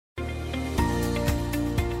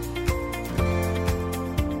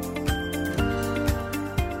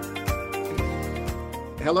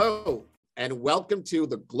Hello, and welcome to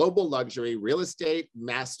the Global Luxury Real Estate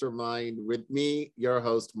Mastermind with me, your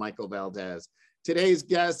host, Michael Valdez. Today's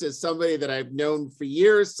guest is somebody that I've known for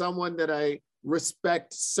years, someone that I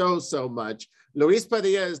respect so much. Luis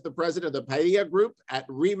Padilla is the president of the Padilla Group at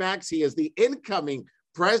RE/MAX. He is the incoming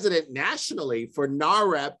president nationally for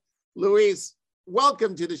NAHREP. Luis,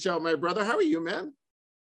 welcome to the show, my brother. How are you, man?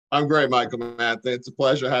 I'm great, Michael, man. It's a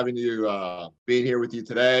pleasure having you, being here with you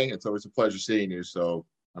today. It's always a pleasure seeing you. So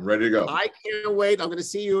I'm ready to go. I can't wait. I'm going to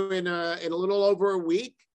see you in a little over a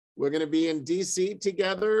week. We're going to be in DC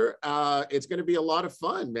together. It's going to be a lot of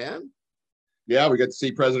fun, man. Yeah, we get to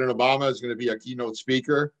see President Obama is going to be a keynote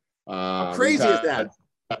speaker. How crazy is that?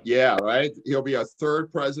 Yeah, right. He'll be our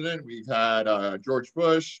third president. We've had George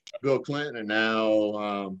Bush, Bill Clinton, and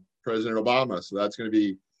now President Obama. So that's going to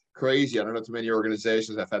be crazy. I don't know too many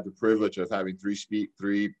organizations have had the privilege of having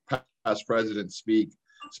three past presidents speak,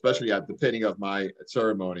 especially at the pinning of my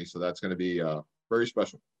ceremony. So that's going to be very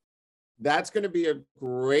special. That's going to be a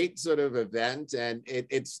great sort of event, and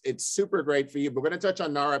it's super great for you. But we're going to touch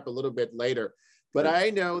on NAHREP a little bit later. But I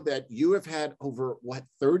know that you have had over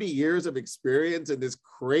 30 years of experience in this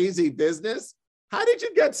crazy business. How did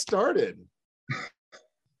you get started?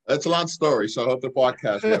 That's a long story, so I hope the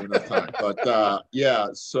podcast we have enough time. But yeah,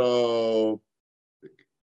 so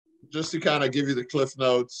just to kind of give you the cliff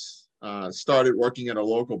notes, started working at a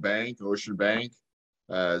local bank, Ocean Bank,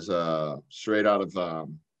 as straight out of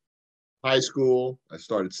high school. I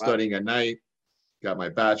started studying at night, got my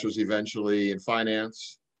bachelor's eventually in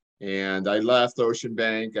finance, and I left Ocean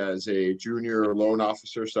Bank as a junior loan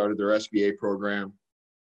officer, started their SBA program.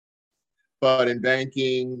 But in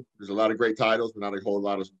banking, there's a lot of great titles, but not a whole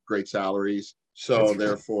lot of great salaries. So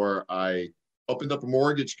therefore, I opened up a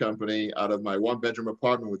mortgage company out of my one-bedroom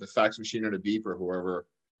apartment with a fax machine and a beeper, whoever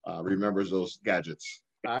remembers those gadgets.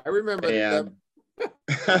 I remember them.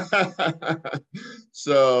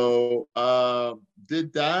 So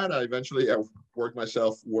did that. I eventually worked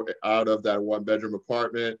myself out of that one-bedroom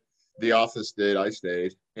apartment. The office did. I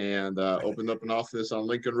stayed and opened up an office on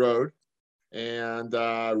Lincoln Road. And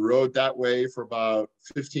rode that way for about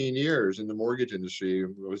 15 years in the mortgage industry. I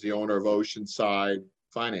was the owner of Oceanside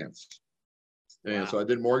Finance. And so I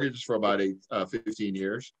did mortgages for about 18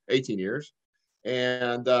 years.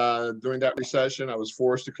 And during that recession, I was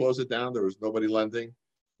forced to close it down. There was nobody lending,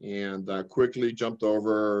 and quickly jumped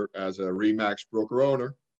over as a RE/MAX broker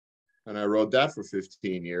owner. And I rode that for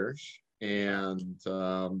 15 years and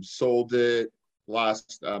sold it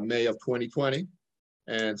last May of 2020.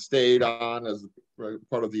 And stayed on as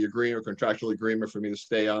part of the agreement, contractual agreement for me to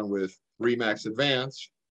stay on with RE/MAX Advance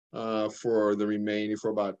for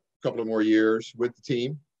about a couple of more years with the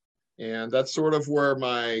team. And that's sort of where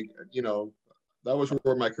that was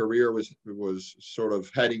where my career was sort of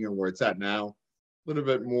heading and where it's at now. A little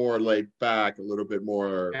bit more laid back, a little bit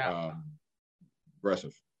more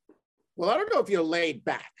aggressive. Well, I don't know if you're laid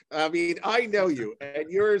back. I mean, I know you,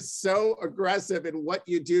 and you're so aggressive in what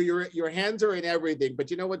you do. Your hands are in everything.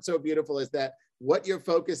 But you know what's so beautiful is that what your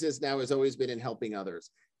focus is now has always been in helping others.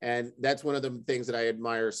 And that's one of the things that I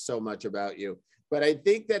admire so much about you. But I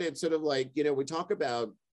think that it's sort of like, we talk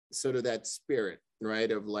about sort of that spirit,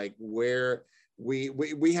 right? Of like where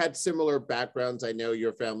we had similar backgrounds. I know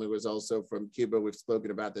your family was also from Cuba. We've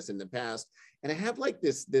spoken about this in the past. And I have like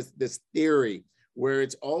this theory where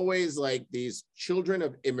it's always like these children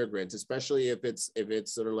of immigrants, especially if it's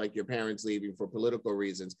sort of like your parents leaving for political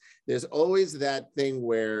reasons. There's always that thing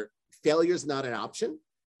where failure is not an option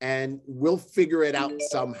and we'll figure it out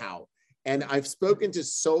somehow. And I've spoken to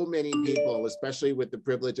so many people, especially with the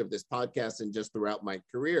privilege of this podcast and just throughout my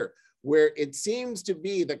career, where it seems to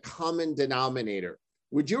be the common denominator.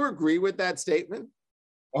 Would you agree with that statement?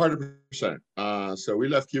 100%. So we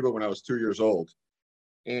left Cuba when I was 2 years old.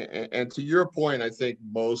 And to your point, I think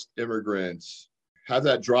most immigrants have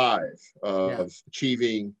that drive of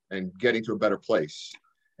achieving and getting to a better place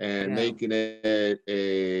and making it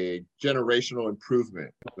a generational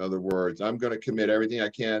improvement. In other words, I'm going to commit everything I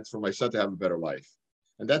can for my son to have a better life.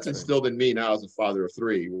 And that's instilled in me now as a father of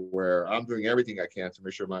three, where I'm doing everything I can to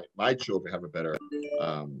make sure my children have a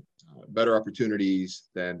better opportunities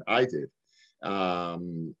than I did.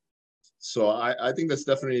 So I think that's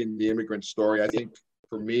definitely the immigrant story. I think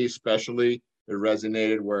for me, especially, it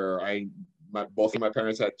resonated where both of my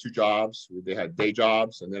parents had two jobs. They had day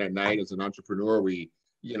jobs, and then at night, as an entrepreneur, we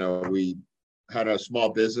had a small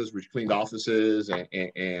business which cleaned offices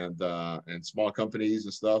and small companies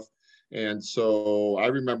and stuff. And so I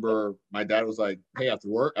remember my dad was like, "Hey,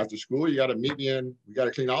 after school, you got to meet me we got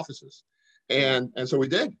to clean offices." And so we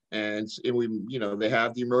did. And we, you know, they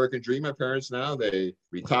have the American dream, my parents now. They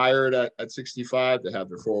retired at 65. They have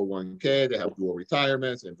their 401k. They have dual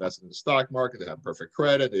retirements. They invest in the stock market. They have perfect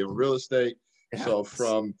credit. They own real estate. Yeah. So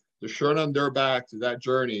from the shirt on their back to that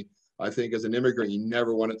journey, I think as an immigrant, you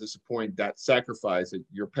never want to disappoint that sacrifice that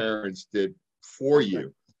your parents did for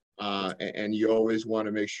you. And you always want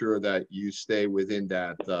to make sure that you stay within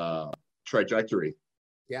that trajectory.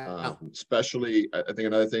 Yeah. Especially, I think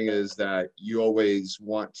another thing is that you always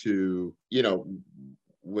want to, you know,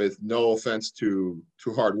 with no offense to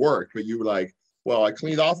hard work, but you were like, well, I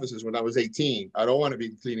cleaned offices when I was 18. I don't want to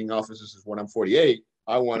be cleaning offices when I'm 48.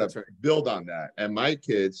 I want to build on that. And my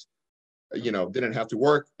kids, you know, didn't have to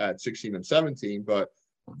work at 16 and 17, but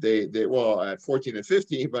they well, at 14 and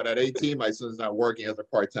 15, but at 18, my son's not working as a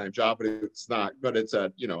part-time job, but it's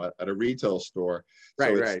at, you know, at a retail store.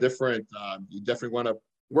 Right, so it's different. You definitely want to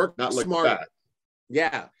work not look smarter. bad.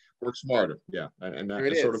 Yeah. Work smarter. Yeah. And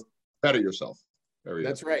that sort of better yourself.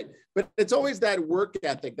 That's right. But it's always that work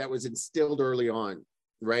ethic that was instilled early on,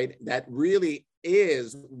 right? That really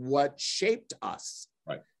is what shaped us.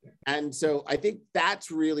 Right. And so I think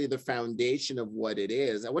that's really the foundation of what it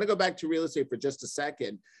is. I want to go back to real estate for just a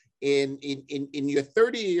second. In your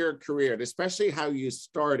 30-year career, and especially how you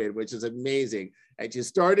started, which is amazing. And you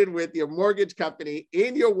started with your mortgage company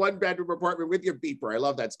in your one-bedroom apartment with your beeper. I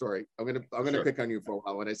love that story. I'm gonna pick on you for a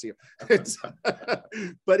while when I see you.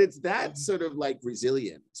 But it's that sort of like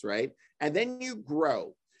resilience, right? And then you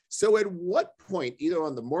grow. So at what point, either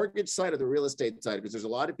on the mortgage side or the real estate side, because there's a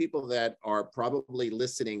lot of people that are probably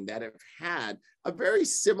listening that have had a very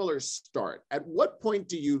similar start. At what point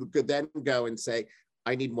do you could then go and say,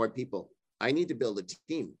 I need more people. I need to build a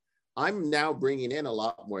team. I'm now bringing in a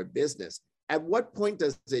lot more business. At what point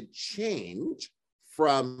does it change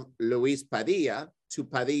from Luis Padilla to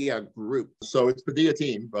Padilla Group? So it's Padilla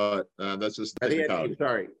team, but that's just Padilla team,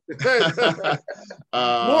 sorry.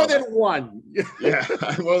 More than one. Yeah,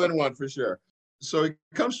 more than one for sure. So it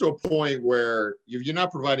comes to a point where you're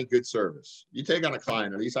not providing good service. You take on a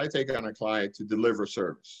client, at least I take on a client to deliver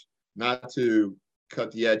service, not to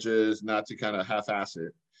cut the edges, not to kind of half-ass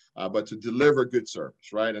it, but to deliver good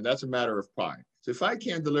service, right? And that's a matter of pride. So if I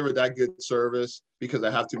can't deliver that good service because I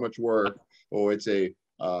have too much work, or it's a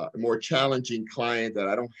more challenging client that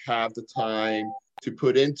I don't have the time to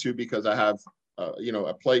put into because I have, you know,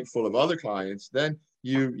 a plate full of other clients, then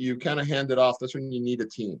you kind of hand it off. That's when you need a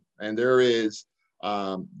team. And there's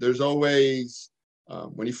always,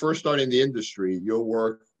 when you first start in the industry, you'll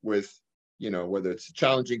work with, you know, whether it's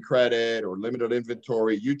challenging credit or limited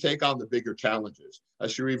inventory, you take on the bigger challenges.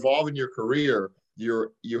 As you evolve in your career,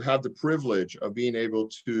 you have the privilege of being able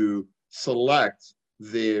to select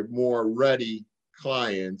the more ready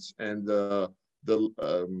clients and the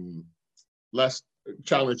less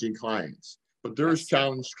challenging clients. But there's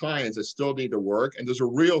challenged clients that still need to work, and there's a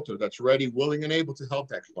realtor that's ready, willing, and able to help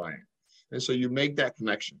that client. And so you make that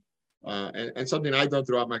connection. And something I've done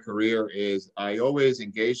throughout my career is I always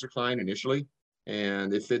engage the client initially.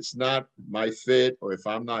 And if it's not my fit, or if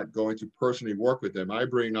I'm not going to personally work with them, I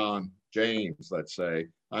bring on James, let's say,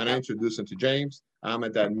 and I introduce him to James. I'm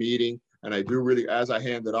at that meeting, and I do really, as I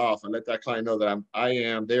hand it off, I let that client know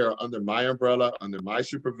that they are under my umbrella, under my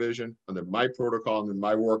supervision, under my protocol, under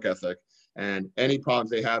my work ethic. And any problems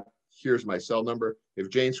they have, here's my cell number. If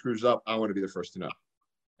James screws up, I want to be the first to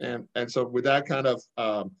know. And so with that kind of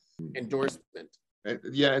endorsement.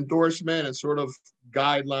 Endorsement and sort of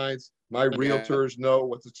guidelines. My realtors know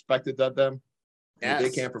what's expected of them. If they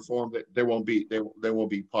can't perform, they won't be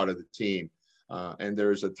part of the team. And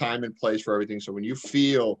there's a time and place for everything. So when you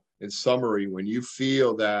feel, in summary, when you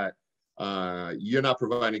feel that you're not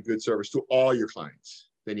providing good service to all your clients,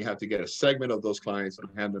 then you have to get a segment of those clients and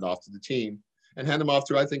hand it off to the team, and hand them off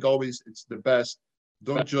to, I think always it's the best.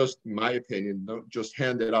 Don't just, my opinion, don't just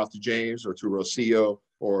hand it off to James or to Rocio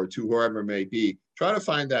or to whoever it may be. Try to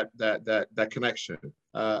find that connection,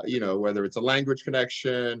 you know, whether it's a language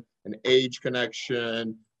connection, an age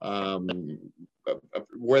connection,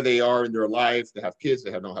 where they are in their life. They have kids,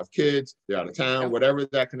 they don't have kids, they're out of town, whatever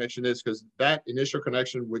that connection is, because that initial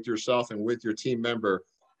connection with yourself and with your team member,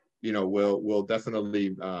 you know, will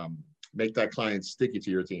definitely make that client sticky to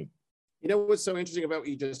your team. You know what's so interesting about what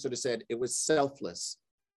you just sort of said? It was selfless.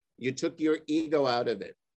 You took your ego out of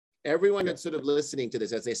it. Everyone that's sort of listening to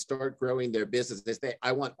this, as they start growing their business, they say,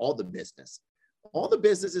 I want all the business. All the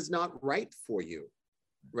business is not right for you,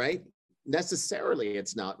 right? Necessarily,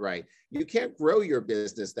 it's not right. You can't grow your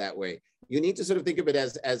business that way. You need to sort of think of it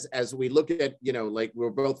as we look at, you know, like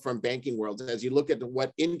we're both from banking worlds, as you look at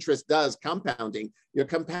what interest does, compounding, you're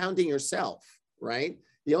compounding yourself, right?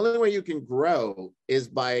 the only way you can grow is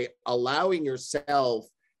by allowing yourself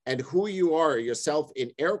and who you are, yourself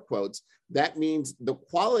in air quotes. That means the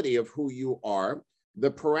quality of who you are,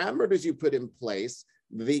 the parameters you put in place,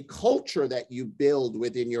 the culture that you build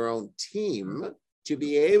within your own team to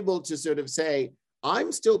be able to sort of say,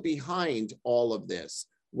 I'm still behind all of this.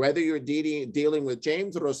 Whether you're dealing with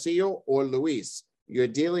James, Rocio, or Luis, you're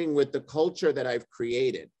dealing with the culture that I've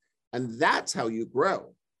created. And that's how you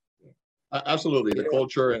grow. Absolutely. The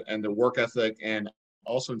culture and the work ethic, and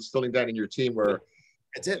also instilling that in your team where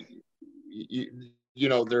that's it. You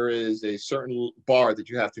know, there is a certain bar that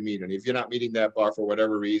you have to meet. And if you're not meeting that bar for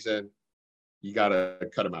whatever reason, you got to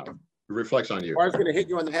cut them out. It reflects on you. The bar's going to hit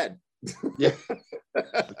you on the head. Yeah.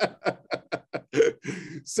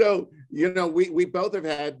 So, you know, we both have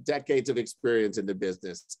had decades of experience in the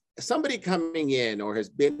business. Somebody coming in or has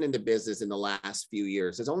been in the business in the last few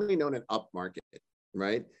years has only known an up market,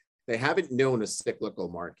 right? They haven't known a cyclical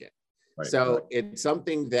market. Right. So it's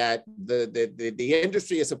something that the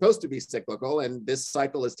industry is supposed to be cyclical, and this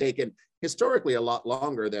cycle has taken historically a lot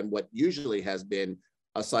longer than what usually has been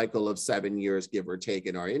a cycle of 7 years, give or take,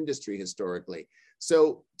 in our industry historically.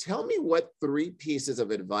 So tell me what 3 pieces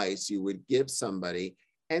of advice you would give somebody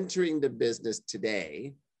entering the business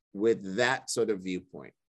today with that sort of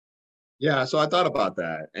viewpoint. Yeah, so I thought about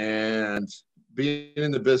that, and being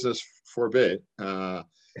in the business for a bit,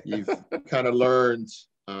 you've kind of learned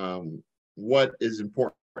what is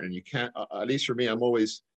important, and you can't, at least for me, I'm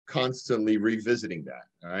always constantly revisiting that.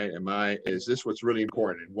 All right, is this what's really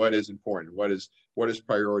important, and what is important, what is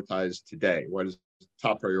prioritized today, what is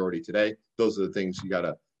top priority today? Those are the things you got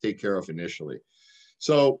to take care of initially.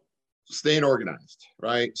 So staying organized,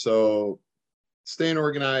 right? So staying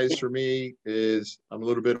organized for me is, I'm a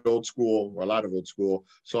little bit old school, or a lot of old school,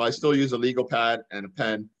 so I still use a legal pad and a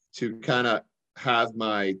pen to kind of have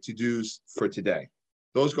my to-dos for today.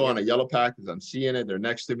 Those go on a yellow pad because I'm seeing it, they're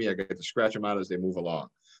next to me, I get to scratch them out as they move along.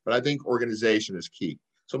 But I think organization is key.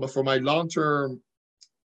 So for my long-term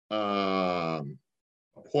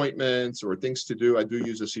appointments or things to do, I do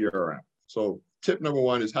use a CRM. So tip number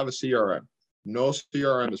 1 is have a CRM. No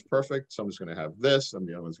CRM is perfect. Someone's going to have this, and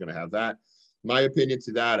the other one's going to have that. My opinion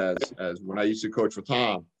to that, as when I used to coach for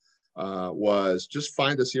Tom, was just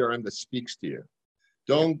find a CRM that speaks to you.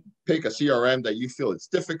 Don't pick a CRM that you feel it's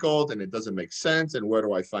difficult and it doesn't make sense. And where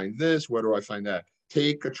do I find this? Where do I find that?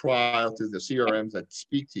 Take a trial to the CRMs that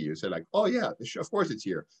speak to you. Say like, oh yeah, of course it's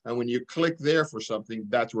here. And when you click there for something,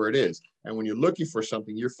 that's where it is. And when you're looking for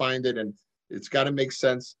something, you find it, and it's got to make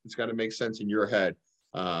sense. It's got to make sense in your head.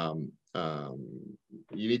 You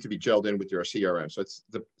need to be gelled in with your CRM. So it's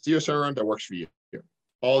the CRM that works for you.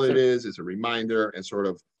 All it is a reminder and sort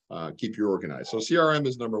of keep you organized. So CRM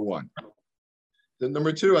is number 1. Then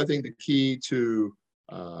number 2, I think the key to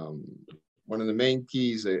one of the main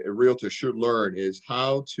keys a realtor should learn is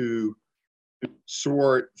how to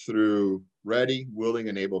sort through ready, willing,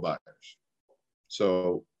 and able buyers.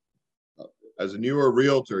 So as a newer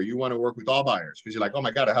realtor, you want to work with all buyers because you're like, oh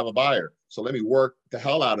my God, I have a buyer. So let me work the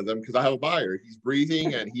hell out of them because I have a buyer. He's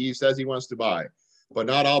breathing and he says he wants to buy. But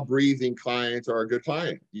not all breathing clients are a good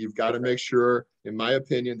client. You've got to make sure, in my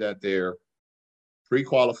opinion, that they're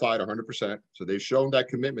pre-qualified 100%. So they've shown that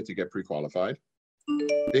commitment to get pre-qualified.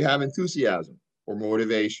 They have enthusiasm or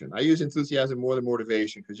motivation. I use enthusiasm more than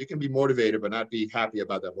motivation because you can be motivated but not be happy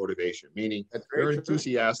about that motivation, meaning they're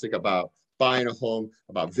enthusiastic about buying a home,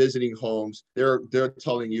 about visiting homes. They're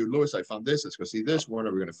telling you, Louis, I found this, let's go see this. When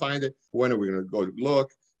are we going to find it? When are we going to go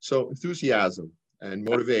look? So enthusiasm and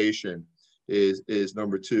motivation is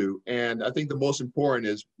number 2. And I think the most important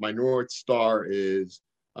is my North Star is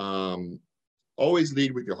always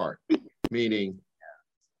lead with your heart, meaning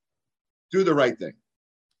do the right thing.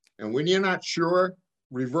 And when you're not sure,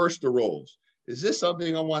 reverse the roles. Is this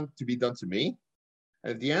something I want to be done to me?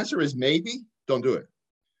 And if the answer is maybe, don't do it.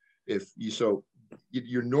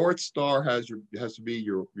 Your North Star has to be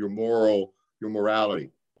your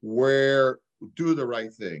morality. Where do the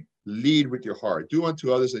right thing, lead with your heart, do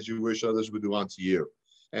unto others as you wish others would do unto you.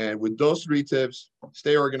 And with those 3 tips,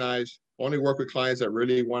 stay organized. Only work with clients that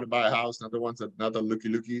really want to buy a house, not the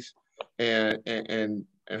looky-lookies, and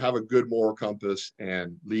have a good moral compass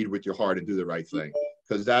and lead with your heart and do the right thing,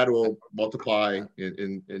 because that will multiply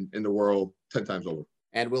in the world 10 times over.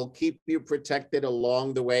 And will keep you protected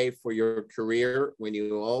along the way for your career when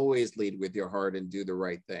you always lead with your heart and do the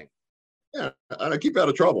right thing. Yeah, and I keep you out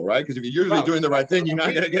of trouble, right? Because if you're usually doing the right thing, you're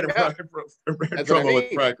not going to get in trouble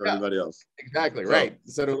with Frank or anybody else. Exactly, right.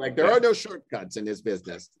 So like there are no shortcuts in this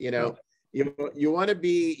business. You know, you want to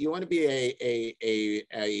be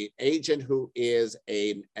a agent who is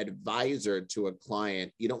an advisor to a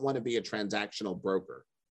client. You don't want to be a transactional broker.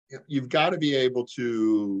 you've got to be able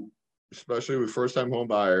to, especially with first-time home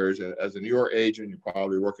buyers, and as a New York agent, you're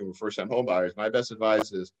probably working with first-time home buyers. My best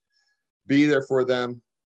advice is be there for them,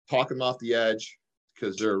 talk them off the edge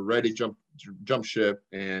because they're ready to jump ship.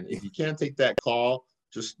 And if you can't take that call,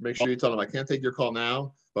 just make sure you tell them, I can't take your call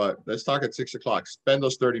now, but let's talk at 6 o'clock. Spend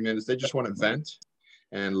those 30 minutes. They just want to vent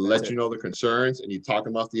and let you know the concerns, and you talk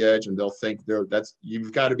them off the edge, and they'll think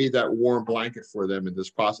you've got to be that warm blanket for them in this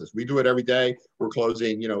process. We do it every day. We're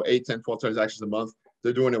closing, 8, 10, 12 transactions a month.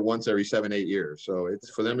 They're doing it once every 7, 8 years. So it's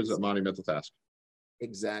for them, it's a monumental task.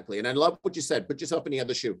 Exactly. And I love what you said, put yourself in the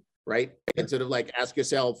other shoe, right? And sort of like ask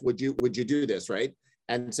yourself, would you do this, right?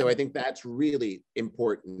 And so I think that's really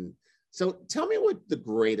important. So tell me what the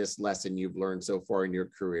greatest lesson you've learned so far in your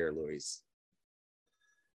career, Luis.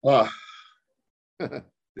 The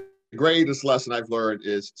greatest lesson I've learned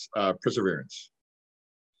is perseverance.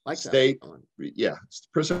 Perseverance.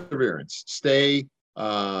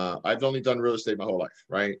 I've only done real estate my whole life,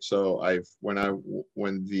 right? So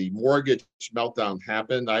when the mortgage meltdown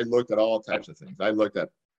happened, I looked at all types of things. I looked at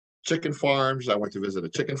chicken farms. I went to visit a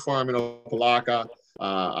chicken farm in Opa-locka.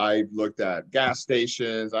 I looked at gas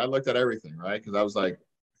stations. I looked at everything, right? Because I was like,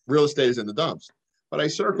 real estate is in the dumps. But I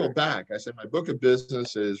circled back. I said, my book of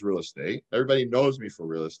business is real estate. Everybody knows me for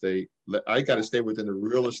real estate. I got to stay within the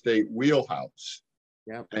real estate wheelhouse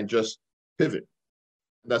and just pivot.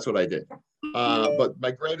 That's what I did. But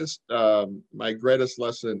my greatest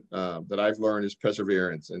lesson that I've learned is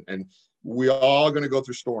perseverance. And we all going to go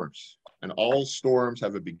through storms, and all storms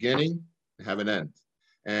have a beginning and have an end.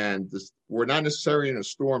 And we're not necessarily in a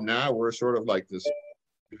storm now. We're sort of like this.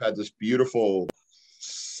 We've had this beautiful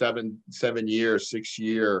 7-year,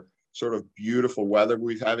 6-year sort of beautiful weather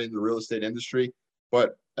we've had in the real estate industry.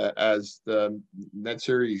 But as the Net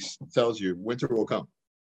Series tells you, winter will come,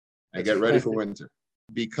 and get ready for winter.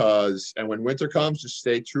 And when winter comes, just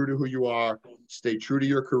stay true to who you are, stay true to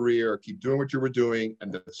your career, keep doing what you were doing,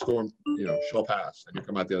 and the storm, shall pass, and you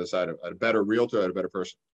come out the other side a better realtor, a better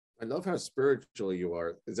person. I love how spiritual you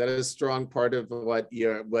are. Is that a strong part of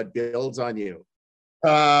what builds on you?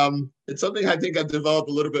 It's something I think I've developed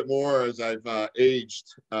a little bit more as I've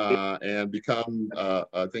aged and become,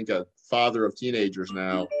 I think, a father of teenagers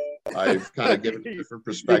now. I've kind of given a different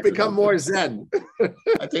perspective. You've become more Zen.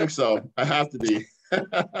 I think so. I have to be.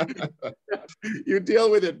 You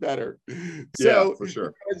deal with it better. So, yeah, for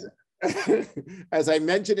sure. As I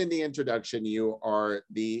mentioned in the introduction, you are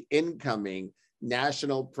the incoming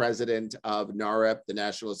national president of NAHREP, the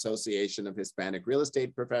National Association of Hispanic Real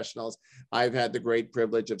Estate Professionals. I've had the great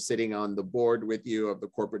privilege of sitting on the board with you of the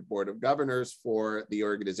Corporate Board of Governors for the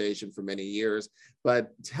organization for many years.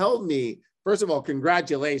 But tell me, first of all,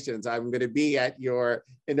 congratulations. I'm going to be at your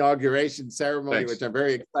inauguration ceremony, Thanks. Which I'm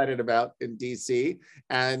very excited about in DC.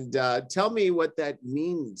 And tell me what that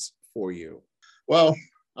means for you. Well,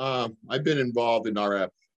 I've been involved in NAHREP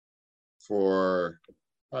for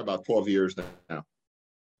probably about 12 years now,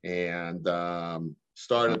 and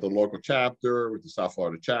started the local chapter with the South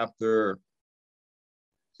Florida chapter,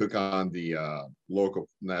 took on the local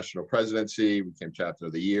national presidency, became chapter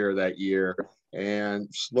of the year that year, and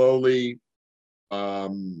slowly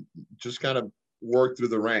just kind of worked through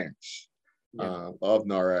the ranks of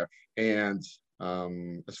NAHREP. And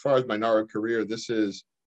as far as my NAHREP career, this is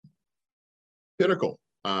pinnacle.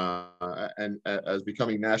 And as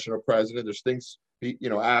becoming national president, there's things,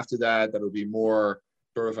 after that, that'll be more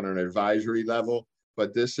sort of on an advisory level,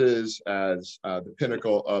 but this is as the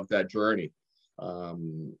pinnacle of that journey.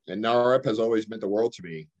 And NAHREP has always meant the world to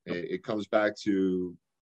me. It comes back to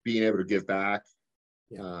being able to give back,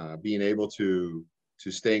 being able to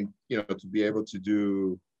stay, to be able to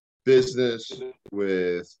do business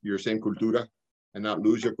with your same cultura and not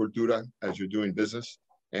lose your cultura as you're doing business.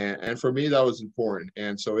 And for me, that was important.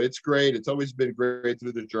 And so it's great. It's always been great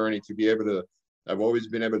through the journey to be able to, I've always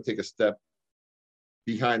been able to take a step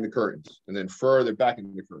behind the curtains and then further back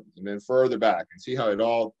into the curtains and then further back and see how it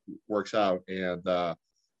all works out. And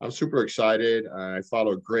I'm super excited. I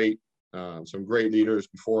follow some great leaders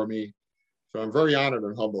before me. So I'm very honored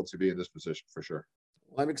and humbled to be in this position for sure.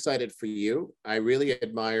 Well, I'm excited for you. I really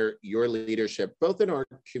admire your leadership, both in our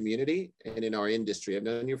community and in our industry. I've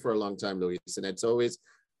known you for a long time, Luis, and it's always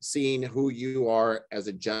seen who you are as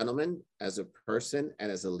a gentleman, as a person,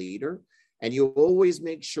 and as a leader. And you always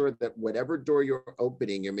make sure that whatever door you're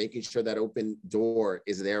opening, you're making sure that open door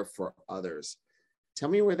is there for others. Tell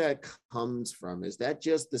me where that comes from. Is that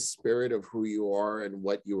just the spirit of who you are and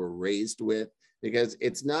what you were raised with? Because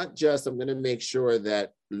it's not just, I'm going to make sure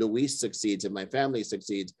that Luis succeeds and my family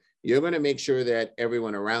succeeds. You're going to make sure that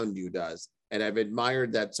everyone around you does. And I've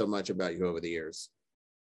admired that so much about you over the years.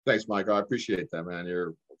 Thanks, Michael. I appreciate that, man.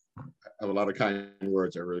 You're have a lot of kind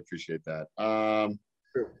words. I really appreciate that.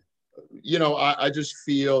 Sure. You know, I just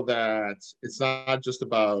feel that it's not just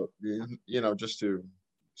about, you know, just to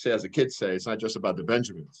say, as the kids say, it's not just about the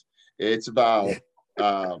Benjamins. It's about,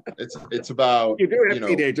 it's about, You do you have know,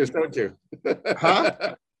 teenagers, don't you?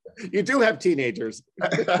 huh? You do have teenagers.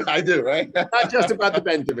 I do, right? Not just about the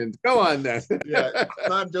Benjamins. Go on then. Yeah, it's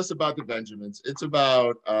not just about the Benjamins. It's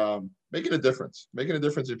about making a difference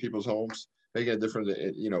in people's homes, making a difference,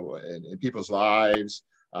 you know, in people's lives,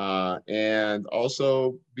 and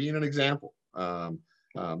also being an example.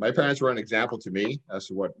 My parents were an example to me as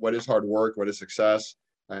to what is hard work, what is success,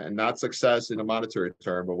 and not success in a monetary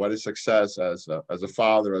term, but what is success as a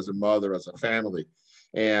father, as a mother, as a family.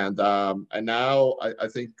 And now I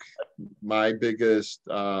think my biggest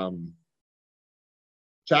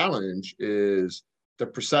challenge is the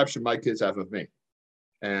perception my kids have of me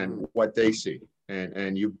and what they see.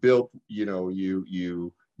 And you built, you know,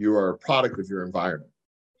 you are a product of your environment.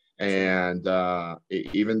 And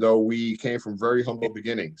even though we came from very humble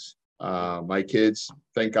beginnings, my kids,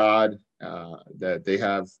 thank God that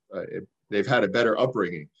they've had a better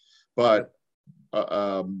upbringing. But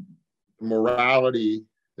morality,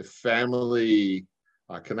 the family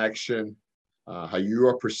connection, how you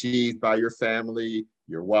are perceived by your family,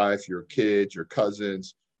 your wife, your kids, your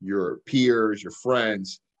cousins, your peers, your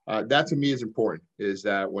friends. That to me is important, is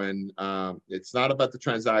that when it's not about the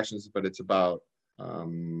transactions, but it's about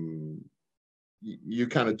you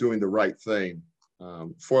kind of doing the right thing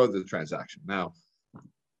for the transaction. Now,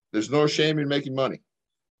 there's no shame in making money.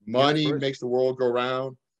 Money makes the world go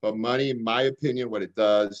round, but money, in my opinion, what it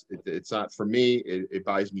does, it's not for me, it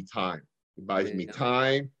buys me time. It buys me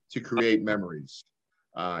time to create memories.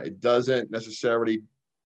 It doesn't necessarily,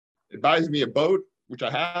 it buys me a boat, which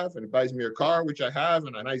I have, and it buys me a car, which I have,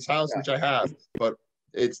 and a nice house, which I have. But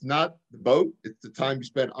it's not the boat, it's the time you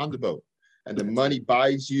spend on the boat. And the money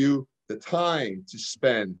buys you the time to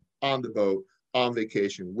spend on the boat, on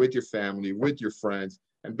vacation, with your family, with your friends,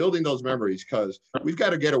 and building those memories, because we've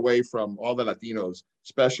got to get away from all the Latinos,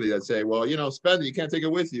 especially, that say, well, you know, spend it, you can't take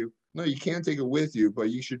it with you. No, you can't take it with you, but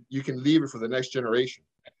you can leave it for the next generation.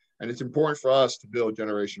 And it's important for us to build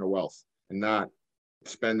generational wealth and not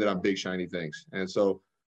spend it on big, shiny things. And so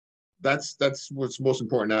that's what's most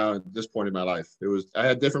important now at this point in my life. I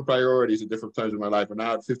had different priorities at different times in my life, but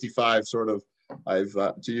now at 55, sort of, I've,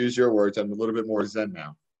 to use your words, I'm a little bit more zen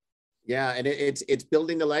now. Yeah, and it's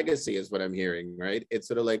building the legacy is what I'm hearing, right? It's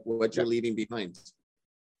sort of like what you're leaving behind.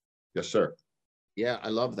 Yes, sir. Yeah, I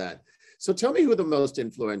love that. So tell me who the most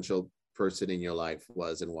influential person in your life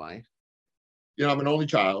was and why. You know, I'm an only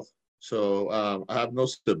child, so I have no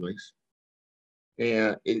siblings.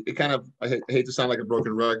 And it kind of, I hate to sound like a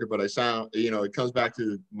broken record, but it comes back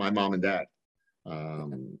to my mom and dad,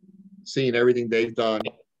 seeing everything they've done.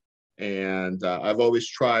 And I've always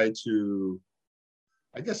tried to,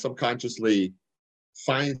 I guess, subconsciously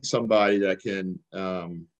find somebody that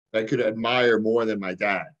could admire more than my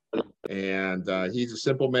dad. And he's a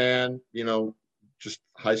simple man, you know, just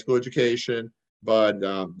high school education, but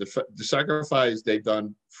the sacrifice they've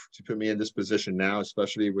done to put me in this position now,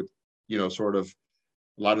 especially with, you know, sort of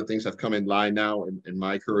a lot of things have come in line now in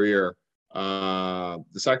my career. The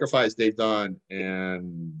sacrifice they've done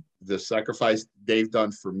and the sacrifice they've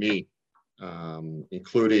done for me,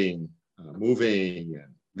 including moving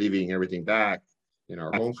and leaving everything back in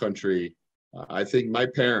our home country. I think my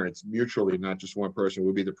parents mutually, not just one person,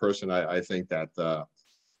 would be the person I think that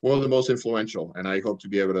one of the most influential, and I hope to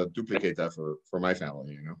be able to duplicate that for my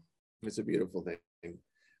family, you know. It's a beautiful thing.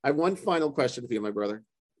 I have one final question for you, my brother.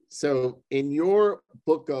 So in your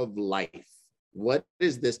book of life, what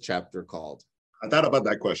is this chapter called? I thought about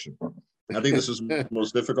that question. I think this is the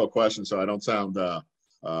most difficult question, so I don't sound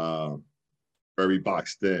very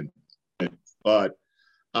boxed in. But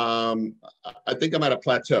I think I'm at a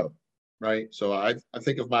plateau, right? So I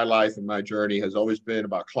think of my life and my journey has always been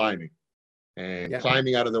about climbing and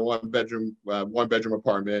climbing out of the one bedroom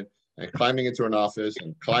apartment and climbing into an office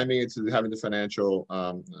and climbing into having the financial,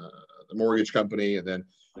 the mortgage company, and then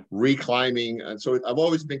reclimbing. And so I've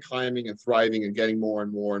always been climbing and thriving and getting more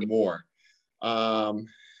and more and more.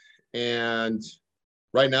 And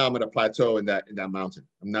right now I'm at a plateau in that mountain.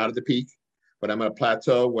 I'm not at the peak, but I'm at a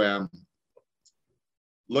plateau where I'm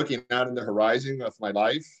looking out in the horizon of my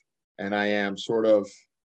life, and I am sort of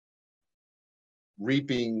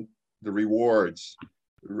reaping the rewards,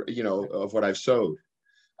 you know, of what I've sowed.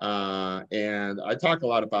 And I talk a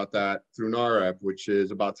lot about that through NAREP, which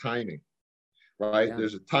is about timing, right? Yeah.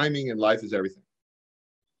 There's a timing in life is everything.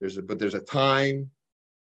 But there's a time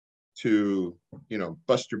to, you know,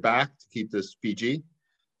 bust your back, to keep this PG,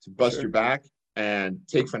 to bust your back and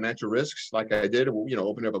take financial risks like I did,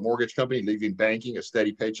 opening up a mortgage company, leaving banking, a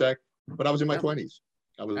steady paycheck. But I was in my 20s.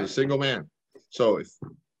 I was a single man. So if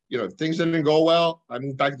things didn't go well, I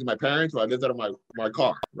moved back to my parents, or I lived out of my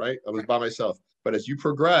car, right? I was by myself. But as you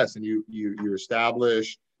progress and you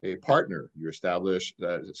establish a partner, you establish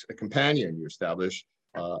a companion, you establish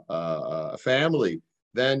a family,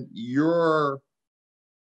 then your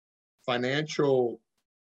financial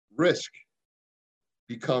risk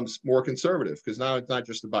becomes more conservative, because now it's not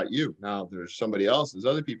just about you. Now there's somebody else, there's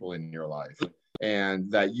other people in your life,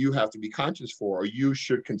 and that you have to be conscious for, or you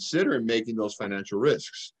should consider making those financial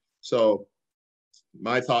risks. So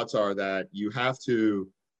my thoughts are that you have to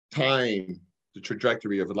time the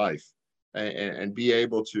trajectory of life and be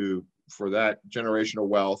able to, for that generational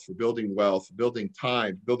wealth, for building wealth, building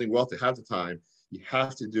time, building wealth to have the time, you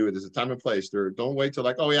have to do it. There's a time and place there. Don't wait till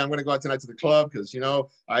like, oh yeah, I'm going to go out tonight to the club because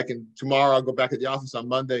tomorrow I'll go back to the office on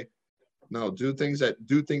Monday. No, do things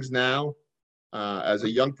now as a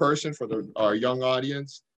young person for our young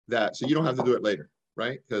audience, so you don't have to do it later,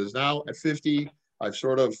 right? Because now at 50, I've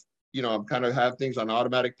sort of, I'm kind of have things on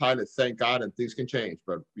automatic pilot, thank God, and things can change.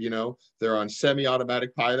 But, they're on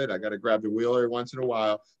semi-automatic pilot. I got to grab the wheel every once in a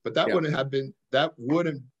while. But that didn't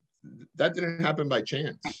happen by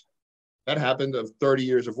chance. That happened of 30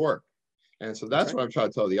 years of work. And so that's what I'm trying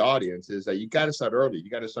to tell the audience, is that you got to start early.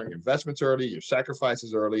 You got to start your investments early, your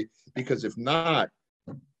sacrifices early, because if not,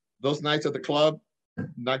 those nights at the club,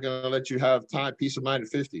 not going to let you have peace of mind at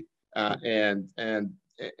 50, and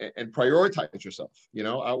prioritize yourself.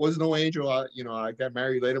 I was no angel. I got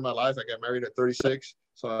married later in my life. I got married at 36.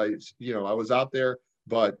 So I was out there,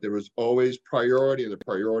 but there was always priority. And the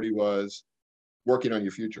priority was working on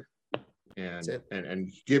your future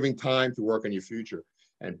and giving time to work on your future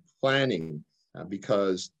and planning,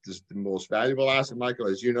 because this the most valuable asset, Michael,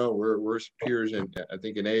 as you know, we're peers I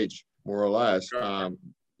think in age, more or less.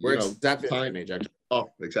 We're exactly in age, actually. Oh,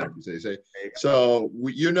 exactly. So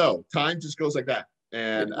time just goes like that.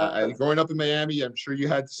 And growing up in Miami, I'm sure you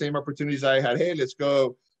had the same opportunities I had. Hey, let's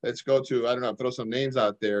go to, I don't know, throw some names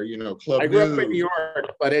out there, Club. I grew up in New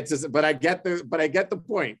York, but I get the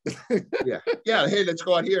point. yeah. Hey, let's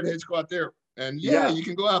go out here. Hey, let's go out there. And you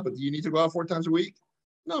can go out, but do you need to go out 4 times a week?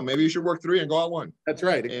 No, maybe you should work 3 and go out 1. That's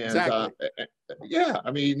right. Exactly.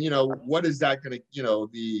 I mean, what is that going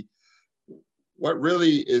to, what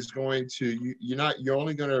really is going to, you're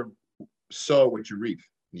only going to sow what you reap.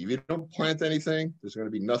 If you don't plant anything, there's going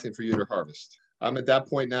to be nothing for you to harvest. I'm at that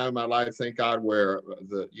point now in my life, thank God, where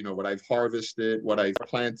what I've harvested, what I've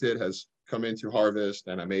planted has come into harvest,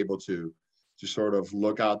 and I'm able to sort of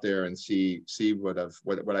look out there and see what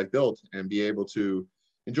I've built and be able to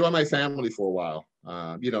enjoy my family for a while.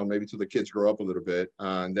 Maybe till the kids grow up a little bit,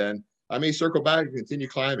 and then I may circle back and continue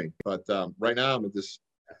climbing. But right now, I'm at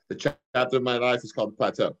the chapter of my life is called the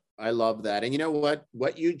plateau. I love that. And you know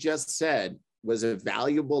what you just said was a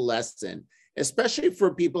valuable lesson, especially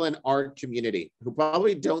for people in our community who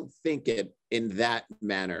probably don't think it in that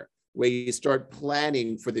manner, where you start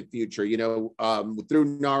planning for the future. Through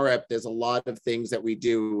NAHREP, there's a lot of things that we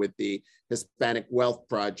do with the Hispanic Wealth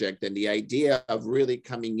Project, and the idea of really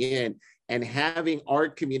coming in and having our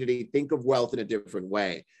community think of wealth in a different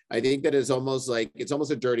way. I think that it's almost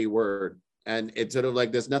a dirty word. And it's sort of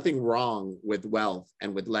like there's nothing wrong with wealth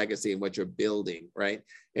and with legacy and what you're building, right?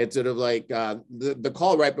 It's sort of like the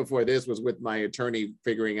call right before this was with my attorney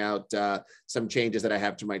figuring out some changes that I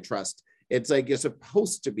have to my trust. It's like you're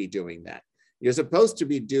supposed to be doing that. You're supposed to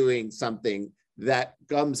be doing something that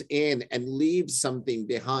comes in and leaves something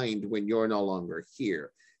behind when you're no longer here.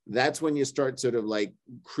 That's when you start sort of like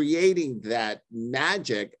creating that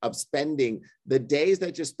magic of spending the days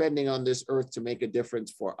that you're spending on this earth to make a difference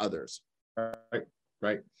for others.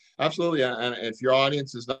 Right. Absolutely. And if your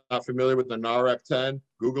audience is not familiar with the NAHREP 10,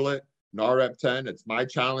 Google it, NAHREP 10. It's my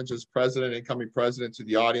challenge as president, incoming president, to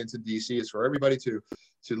the audience in DC. Is for everybody to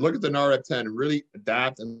look at the NAHREP 10 and really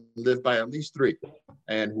adapt and live by at least 3.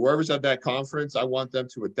 And whoever's at that conference, I want them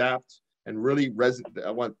to adapt and really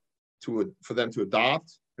for them to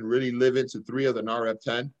adopt and really live into 3 of the NAHREP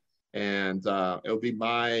 10. And it'll be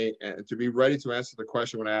to be ready to answer the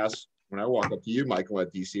question when I walk up to you, Michael,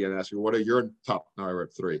 at DC and ask you, what are your top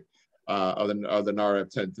NAHREP 3 of the NAHREP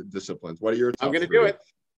 10 disciplines? What are your top? I'm going to do it.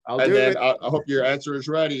 I hope your answer is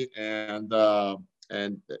ready. And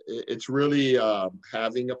it's really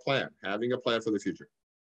having a plan for the future.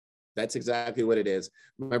 That's exactly what it is.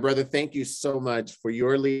 My brother, thank you so much for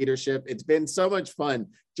your leadership. It's been so much fun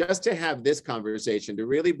just to have this conversation, to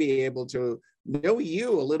really be able to know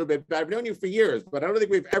you a little bit. I've known you for years, but I don't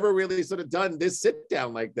think we've ever really sort of done this sit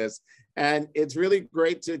down like this. And it's really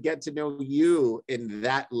great to get to know you in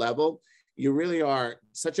that level. You really are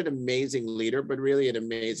such an amazing leader, but really an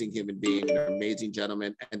amazing human being, an amazing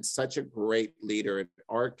gentleman, and such a great leader in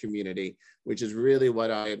our community, which is really what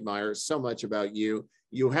I admire so much about you.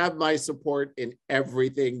 You have my support in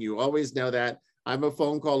everything. You always know that. I'm a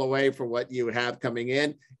phone call away for what you have coming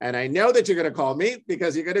in. And I know that you're going to call me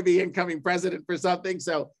because you're going to be incoming president for something.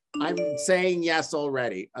 So I'm saying yes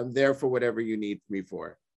already. I'm there for whatever you need me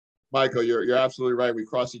for. Michael, you're absolutely right. We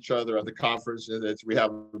cross each other at the conference, and we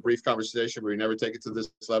have a brief conversation, but we never take it to this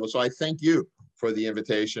level. So I thank you for the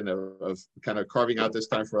invitation of kind of carving out this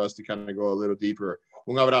time for us to kind of go a little deeper.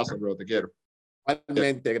 Un abrazo, bro. Te quiero.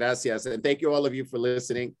 Gracias. And thank you all of you for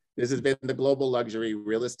listening. This has been the Global Luxury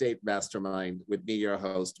Real Estate Mastermind with me, your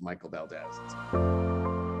host, Michael Valdez.